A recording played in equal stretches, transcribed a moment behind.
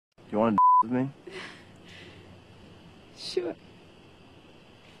You want to with me? Sure.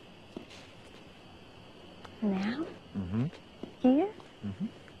 Now? Mm-hmm. Here? Mm-hmm.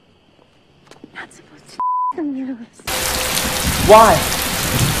 Not supposed to on yours. Why?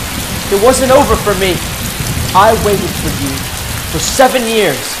 It wasn't over for me. I waited for you for 7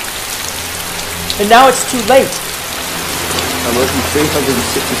 years. And now it's too late. I wrote you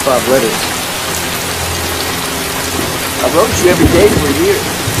 365 letters. I wrote you every day for a year.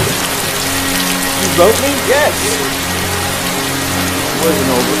 You wrote me? Yes. It wasn't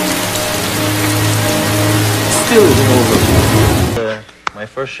over. It still isn't over. My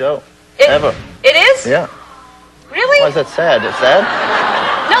first show ever. It is? Yeah. Really? Why is that sad? It's sad?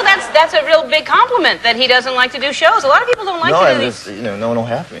 No, that's a real big compliment that he doesn't like to do shows. A lot of people don't like No, to I'm do just, these. no one will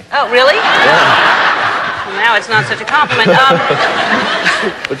have me. Oh, really? Yeah. Well, now it's not such a compliment.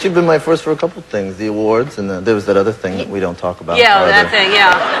 But you've been my first for a couple things, the awards, and there was that other thing that we don't talk about. Yeah, that thing,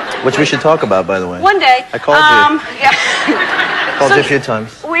 yeah. Which we should talk about, by the way. One day. I called you. Yeah. Called you a few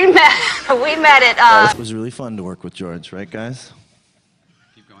times. We met at, It was really fun to work with George, right, guys?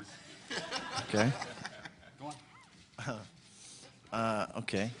 Keep going. Okay. Go on.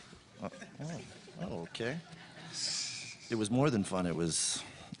 Okay. Okay. It was more than fun. It was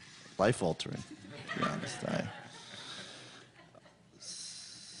life-altering, to be honest.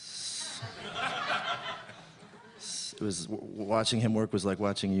 It was watching him work was like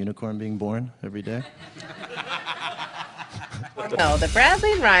watching a unicorn being born every day. No, that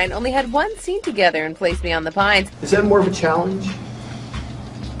Bradley and Ryan only had one scene together in Place Beyond the Pines. Is that more of a challenge?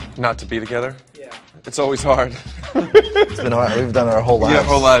 Not to be together? Yeah. It's always hard. It's been hard. We've done our whole lives. Yeah,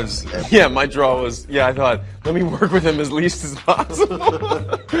 whole lives. Yeah, my draw was, I thought, let me work with him as least as possible.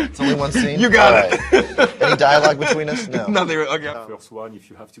 It's only one scene? You got it. Any dialogue between us? No. Nothing. Okay. First one, if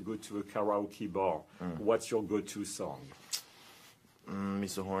you have to go to a karaoke bar, what's your go-to song? Me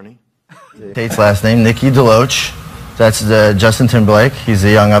so horny. Tate's last name, Nikki DeLoach. That's Justin Timberlake. He's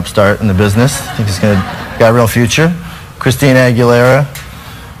a young upstart in the business. I think he's got a real future. Christina Aguilera,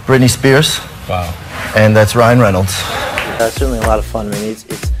 Britney Spears. Wow. And that's Ryan Reynolds. It's certainly a lot of fun. I mean, it's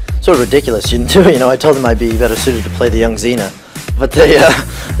sort of ridiculous. You know, I told them I'd be better suited to play the young Xena, but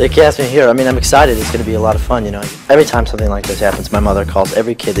they cast me here. I mean, I'm excited. It's going to be a lot of fun. You know, every time something like this happens, my mother calls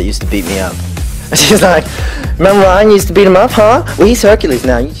every kid that used to beat me up. She's like, "Remember Ryan used to beat him up, huh? Well, he's Hercules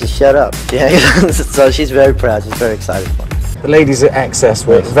now. You just shut up." Yeah. So she's very proud. She's very excited for me. The ladies at Access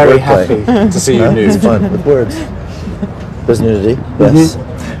were very happy to see you nude. It's fun with words. There's nudity. Yes.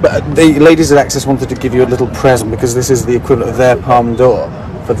 But the ladies at Access wanted to give you a little present because this is the equivalent of their Palme d'Or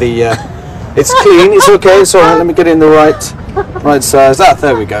for the. It's clean. It's okay. It's all right. Let me get it in the right size.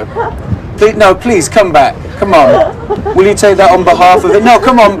 There we go. Please come back. Come on. Will you take that on behalf of it? No,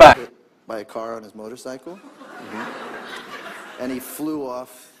 come on back. By a car on his motorcycle, and he flew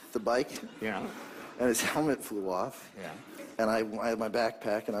off the bike. Yeah. And his helmet flew off. Yeah. And I had my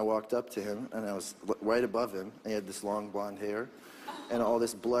backpack, and I walked up to him, and I was right above him. And he had this long blonde hair, and all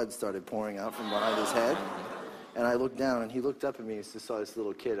this blood started pouring out from behind his head. And I looked down, and he looked up at me and just saw this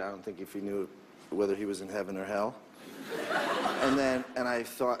little kid. I don't think if he knew whether he was in heaven or hell. And I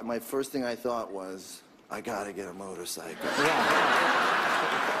thought, my first thing I thought was, I gotta get a motorcycle.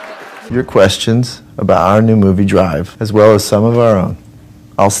 Your questions about our new movie Drive, as well as some of our own.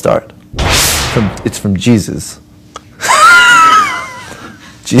 I'll start. It's from Jesus.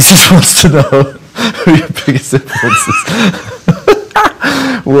 Jesus wants to know who your biggest influences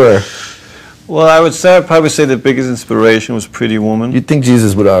were. Well, I'd probably say the biggest inspiration was Pretty Woman. You'd think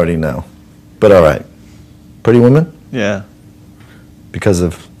Jesus would already know, but all right. Pretty Woman? Yeah. Because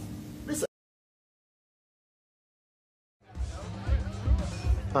of...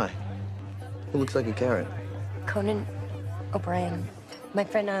 Hi. Who looks like a carrot? Conan O'Brien. My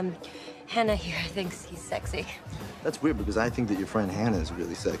friend, Hannah here thinks he's sexy. That's weird because I think that your friend Hannah is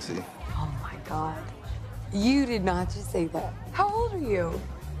really sexy. Oh my God. You did not just say that. How old are you?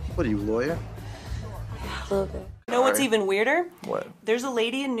 What are you, a lawyer? A little bit. You know what's even weirder? What? There's a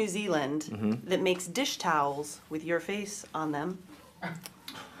lady in New Zealand that makes dish towels with your face on them.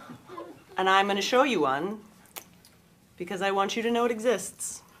 And I'm going to show you one because I want you to know it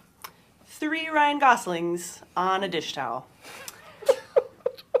exists. 3 Ryan Goslings on a dish towel.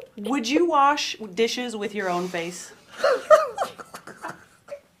 Would you wash dishes with your own face?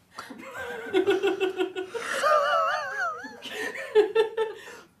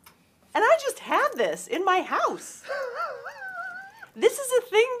 And I just have this in my house. This is a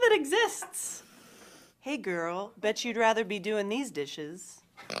thing that exists. Hey girl, bet you'd rather be doing these dishes.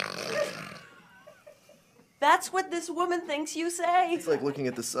 That's what this woman thinks you say. It's like looking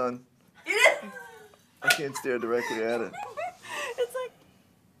at the sun. It is. I can't stare directly at it. It's like,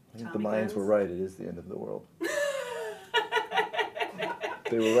 The Mayans were right. It is the end of the world.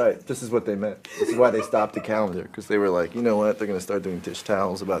 They were right. This is what they meant. This is why they stopped the calendar, because they were like, you know what? They're going to start doing dish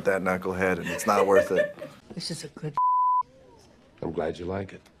towels about that knucklehead, and it's not worth it. This is a good. I'm glad you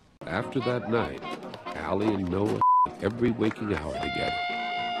like it. After that night, Allie and Noah every waking hour together,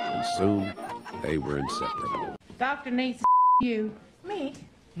 and soon they were inseparable. Doctor needs you. Me?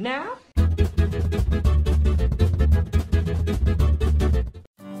 Now?